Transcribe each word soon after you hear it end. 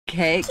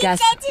Okay,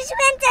 Kids, I just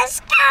went to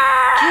school.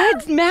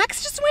 Kids,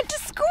 Max just went to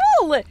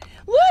school. Look,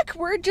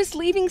 we're just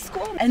leaving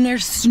school. And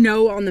there's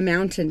snow on the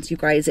mountains, you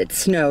guys. It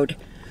snowed.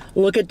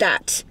 Look at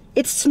that.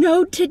 It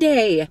snowed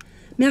today.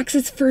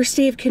 Max's first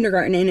day of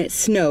kindergarten and it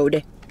snowed.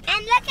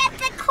 And look at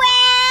the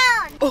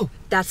crown. Oh,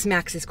 that's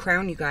Max's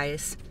crown, you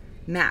guys.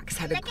 Max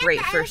had a great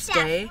first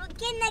day. We're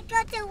gonna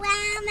go to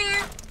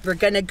Walmart. We're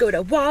gonna go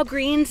to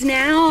Walgreens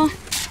now.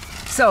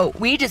 So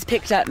we just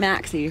picked up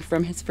Maxie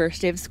from his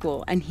first day of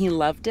school and he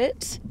loved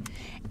it.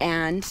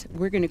 And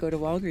we're gonna go to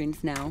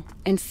Walgreens now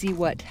and see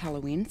what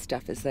Halloween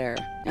stuff is there.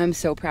 I'm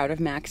so proud of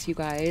Max, you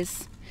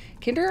guys.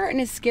 Kindergarten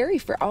is scary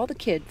for all the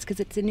kids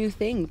because it's a new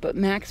thing, but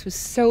Max was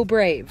so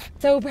brave.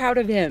 So proud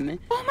of him.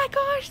 Oh my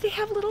gosh, they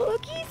have little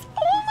Oogies.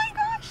 Oh my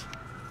gosh.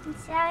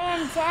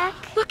 Snowman Jack.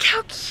 Look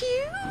how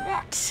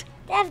cute.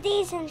 They have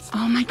these and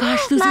Oh my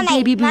gosh, those are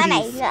baby booties.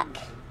 Mommy, look.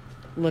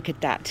 Look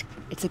at that.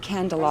 It's a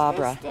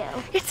candelabra. What's this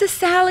do? It's a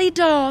Sally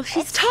doll.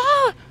 She's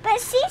tall. But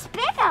she's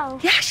bigger.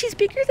 Yeah, she's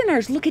bigger than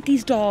ours. Look at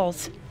these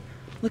dolls.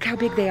 Look how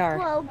big they are.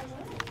 Globe.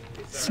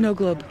 Snow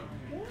globe.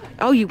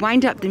 Oh, you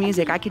wind up the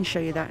music. I can show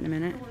you that in a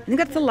minute. I think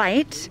that's the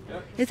light.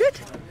 Is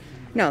it?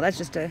 No, that's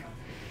just a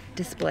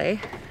display.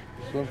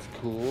 That's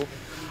cool.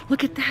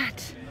 Look at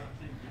that.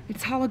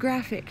 It's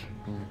holographic.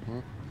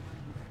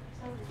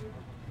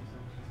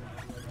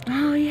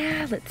 Oh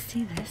yeah, let's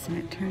see this and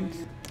it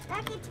turns.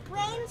 Look, its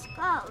brains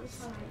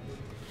goes.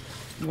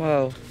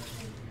 Whoa,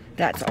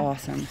 that's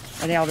awesome.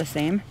 Are they all the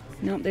same?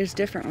 Nope, there's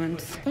different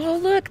ones. Oh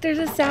look, there's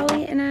a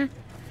Sally and a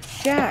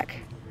Jack.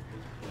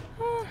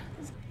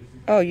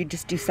 Oh, you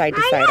just do side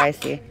to side, I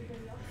see.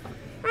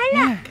 Oh,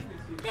 look.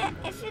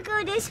 If you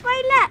go this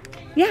way, look.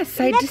 Yeah,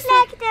 side to Looks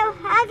side. like they're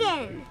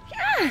hugging.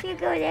 Yeah. If you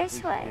go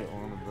this way.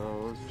 One of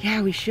those.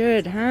 Yeah, we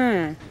should,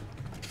 huh?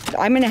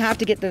 I'm gonna have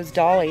to get those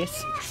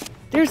dollies.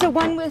 There's a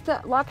one with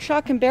a lock,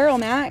 shock, and barrel,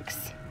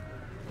 Max.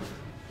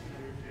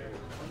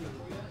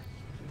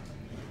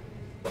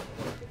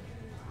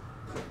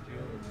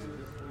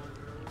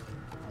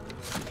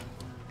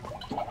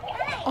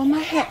 Oh my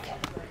heck.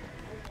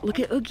 Look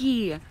at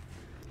Oogie.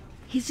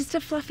 He's just a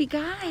fluffy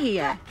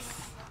guy.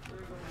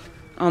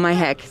 Oh my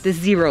heck, the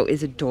Zero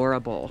is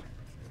adorable.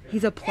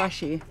 He's a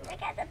plushie.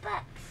 Look at the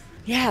books.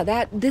 Yeah,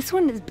 this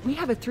one is, we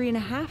have a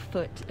 3.5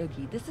 foot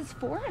Oogie. This is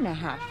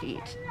 4.5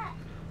 feet.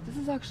 This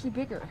is actually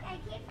bigger. I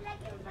keep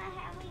looking for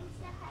Halloween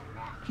stuff like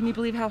that. Can you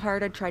believe how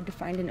hard I tried to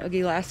find an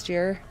Oogie last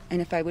year?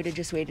 And if I would have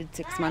just waited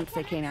 6 months,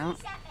 they came out.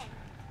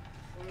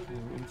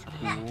 That's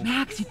cool.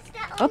 Max, you,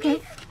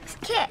 okay.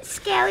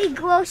 Scary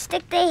glow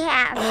stick they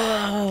have.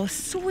 Oh,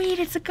 sweet,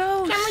 it's a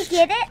ghost. Can we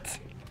get it?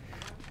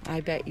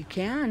 I bet you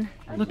can.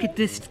 Look at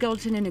this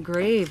skeleton in a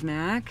grave,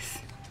 Max.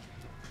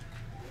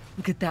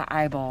 Look at that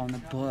eyeball in the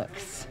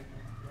books.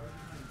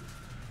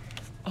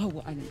 Oh,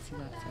 well, I didn't see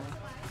that.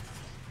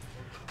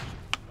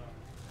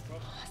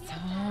 So.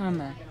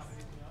 Awesome.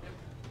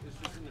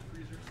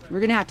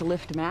 We're gonna have to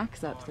lift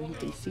Max up so he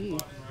can see.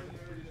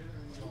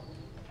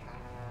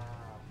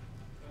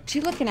 What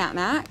you looking at,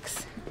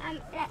 Max?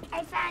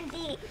 I found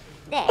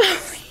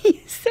this.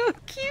 He's so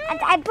cute. And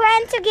I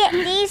plan to get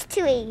these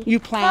three. You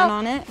plan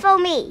on it? For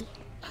me.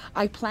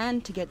 I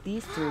plan to get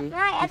these three.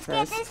 Right, let's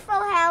get this for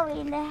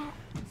Halloween.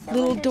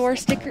 Little door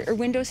sticker or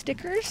window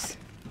stickers.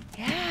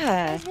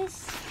 Yeah.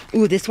 This?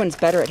 Ooh, this one's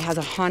better. It has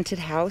a haunted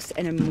house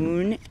and a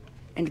moon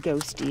and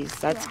ghosties.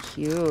 That's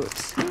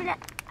cute.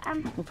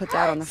 We'll put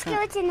that on the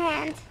front. Skeleton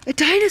hand. A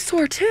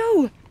dinosaur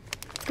too.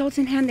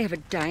 Skeleton hand. They have a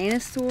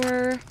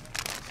dinosaur.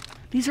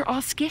 These are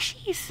all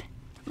skishies.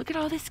 Look at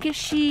all the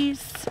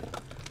skishies.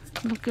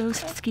 Little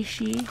ghost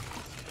skishy.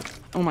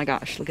 Oh my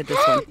gosh, look at this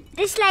one.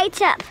 This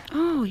lights up.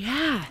 Oh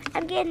yeah.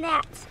 I'm getting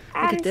that.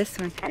 Look at this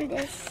one. And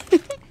this.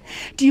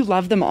 Do you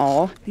love them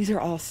all? These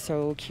are all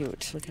so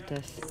cute. Look at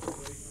this.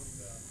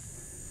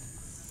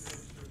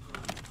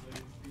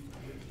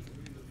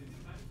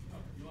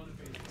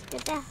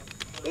 Get that.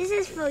 This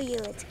is for you.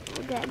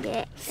 We're gonna get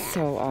that.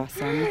 So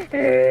awesome. Look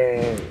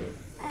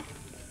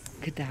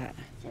at that.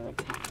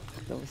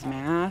 Those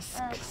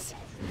masks.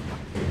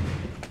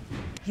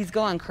 He's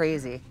going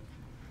crazy.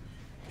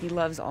 He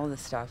loves all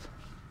this stuff.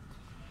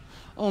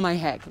 Oh my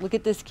heck, look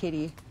at this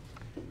kitty.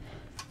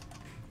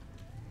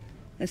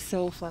 It's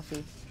so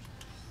fluffy.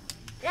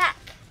 Jack.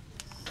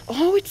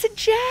 Oh, it's a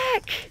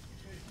Jack.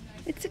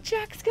 It's a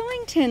Jack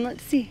Skellington.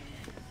 Let's see.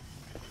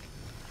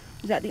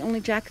 Is that the only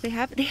Jack they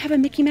have? They have a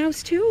Mickey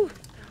Mouse too.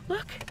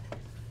 Look.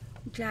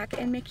 Jack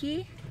and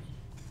Mickey.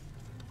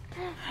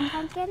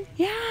 Pumpkin?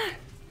 Yeah.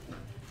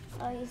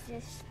 Oh, he's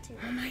just too.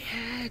 Oh my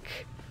heck.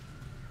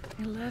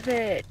 I love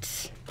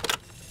it.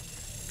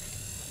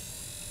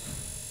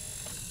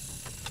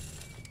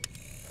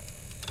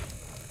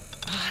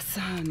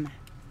 Awesome.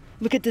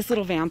 Look at this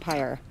little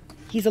vampire.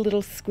 He's a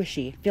little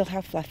squishy. Feel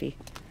how fluffy.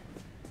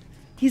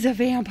 He's a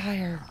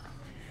vampire.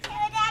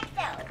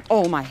 Pterodactyl.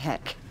 Oh my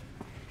heck.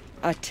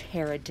 A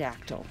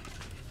pterodactyl.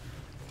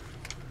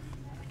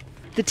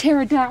 The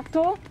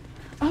pterodactyl?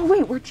 Oh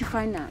wait, where'd you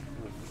find that?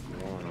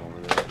 One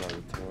over there by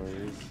the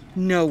toys.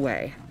 No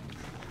way.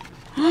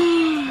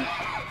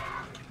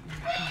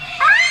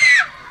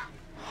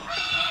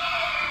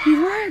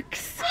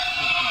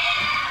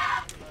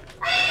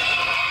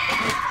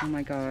 Oh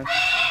my gosh.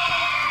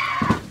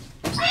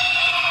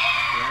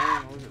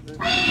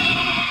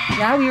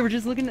 Yeah, we were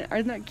just looking at,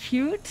 isn't that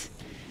cute?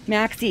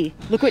 Maxie,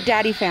 look what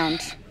Daddy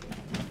found.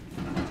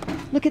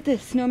 Look at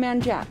this, Snowman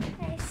Jack.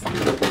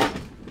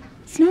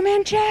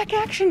 Snowman Jack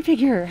action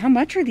figure. How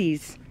much are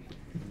these?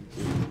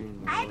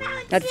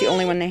 That's the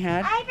only one they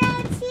had? I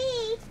don't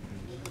see.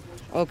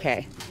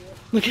 Okay.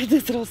 Look at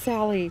this little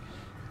Sally.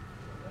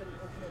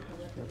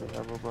 Yeah, they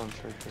have a bunch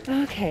right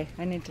there. Okay,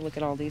 I need to look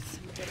at all these.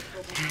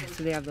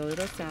 So they have the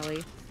little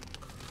Sally,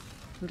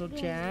 little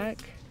Jack,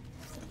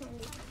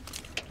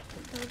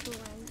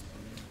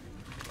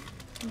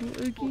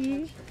 little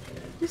Oogie.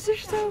 These are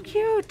so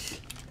cute.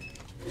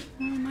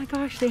 Oh my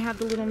gosh, they have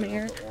the little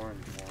mare.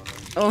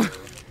 Oh,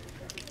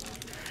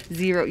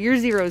 Zero. Your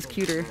Zero is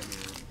cuter.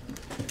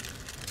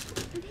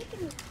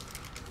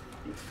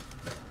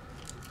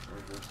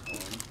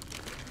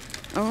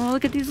 Oh,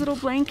 look at these little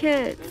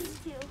blankets.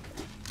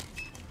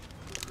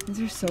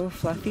 These are so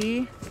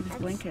fluffy. These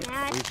blankets.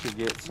 We should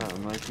get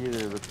something like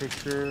either the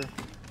picture,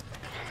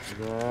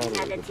 that,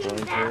 or the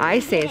blanket. I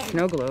say a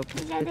snow globe.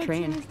 These are The the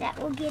train. tunes that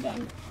we'll get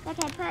in. Look,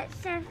 I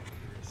put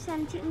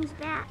some tunes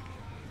back.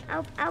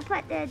 I'll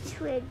put the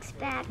twigs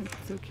back.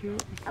 That's so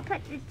cute. I'll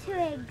put the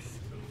twigs.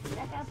 Look,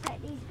 I'll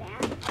put these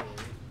back.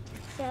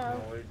 So,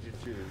 What did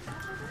you choose?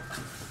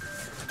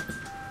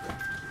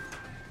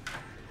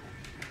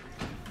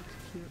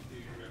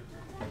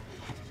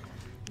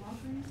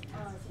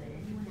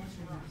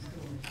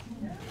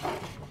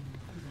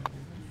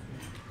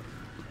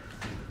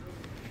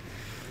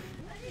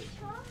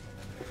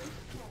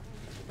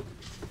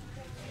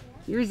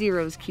 Your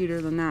Zero's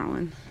cuter than that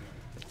one.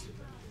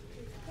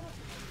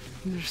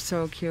 They're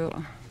so cute.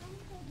 I'm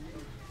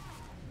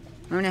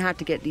gonna have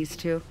to get these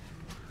two.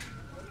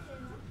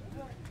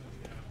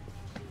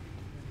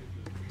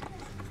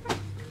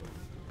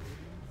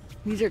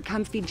 These are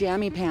comfy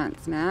jammy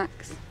pants,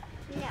 Max.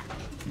 yeah.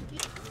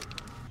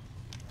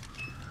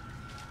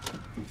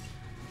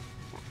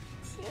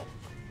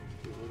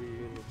 What are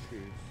you gonna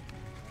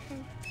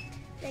choose?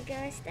 The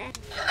ghost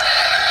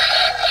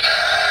that.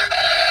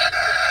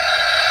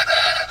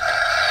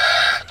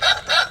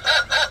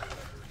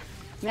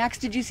 Max,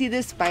 did you see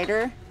this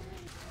spider?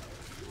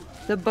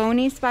 The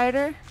bony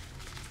spider?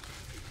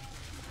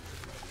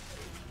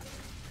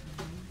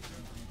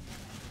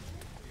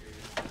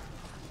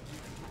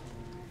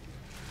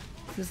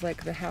 This is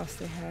like the house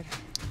they had.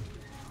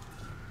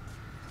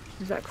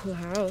 There's that cool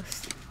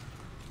house.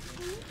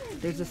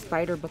 There's a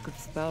spider book of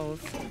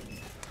spells.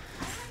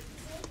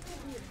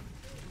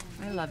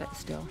 I love it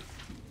still.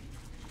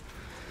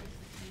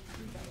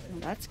 Oh,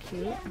 that's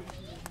cute.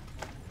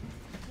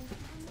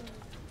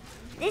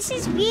 This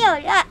is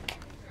real. Look.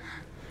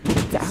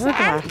 It's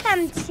hourglass. Sam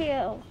come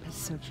too. That's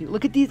so cute.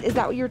 Look at these. Is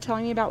that what you were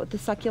telling me about with the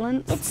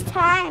succulents? It's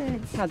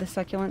time. How the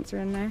succulents are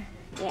in there?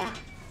 Yeah.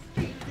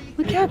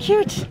 Look how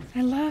cute.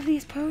 I love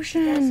these There's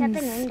potions.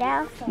 something in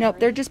there. Nope,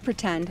 they're just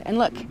pretend. And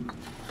look,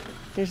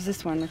 there's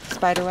this one with the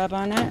spider web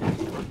on it.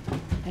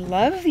 I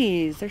love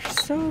these. They're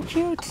so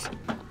cute.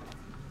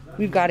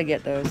 We've got to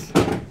get those.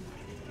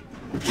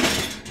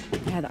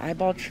 Yeah, the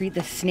eyeball tree,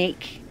 the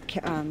snake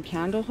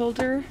candle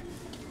holder.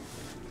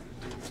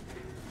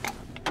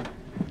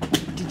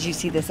 Did you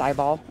see this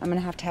eyeball? I'm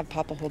going to have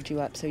Papa hold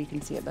you up so you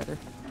can see it better.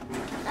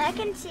 I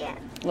can see it.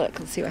 Look,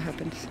 let's see what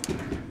happens.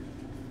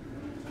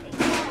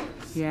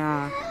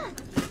 Yeah.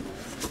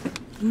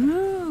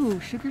 Ooh,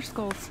 sugar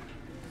skulls.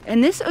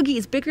 And this Oogie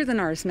is bigger than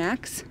ours,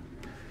 Max.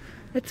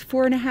 It's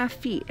 4.5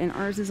 feet, and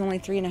ours is only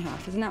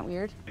 3.5. Isn't that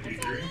weird?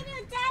 It's a little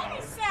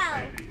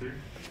dinosaur.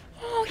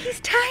 Oh, he's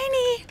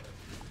tiny.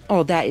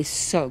 Oh, that is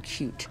so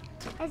cute.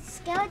 It's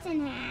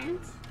skeleton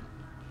hands.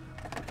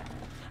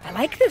 I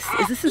like this.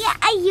 Is this a Yeah,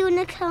 a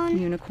unicorn.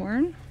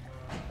 unicorn?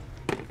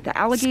 The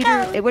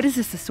alligator. Skull. What is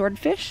this? A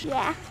swordfish?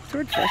 Yeah.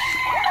 Swordfish.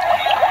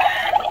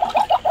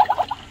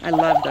 I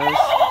love those.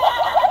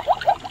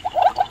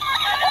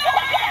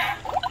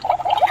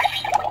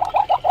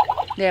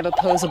 They have a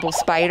posable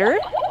spider.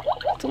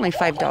 It's only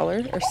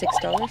 $5 or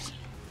 $6.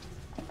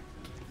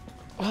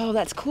 Oh,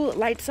 that's cool. It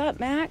lights up,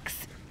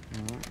 Max.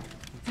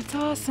 That's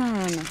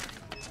awesome.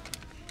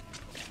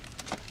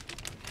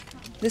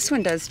 This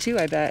one does too,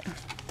 I bet.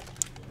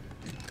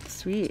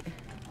 Sweet.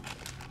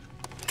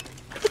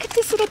 Look at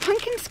this little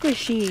pumpkin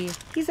squishy.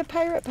 He's a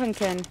pirate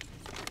pumpkin.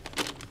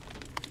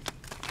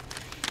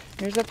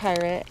 There's a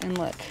pirate, and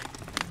look.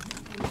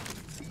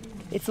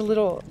 It's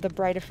the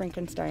Bride of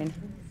Frankenstein.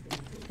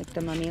 Like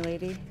the mummy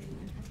lady.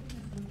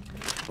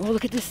 Oh,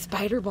 look at this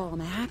spider ball,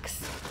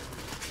 Max.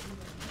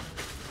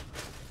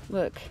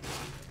 Look.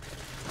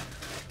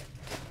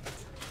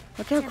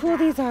 Look how cool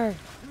these are.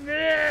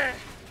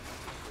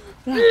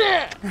 Look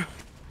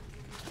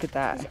at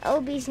that. There's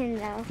obies in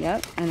there.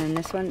 Yep, and then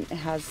this one it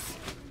has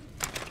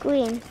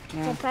Green.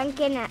 Yeah. The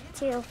pumpkin nut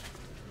too.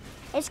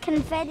 It's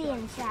confetti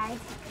inside.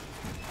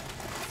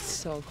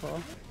 so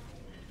cool.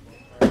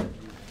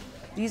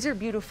 These are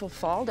beautiful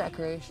fall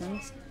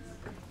decorations.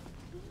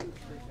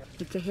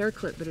 It's a hair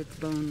clip, but it's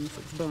bones.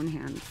 It's bone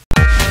hands.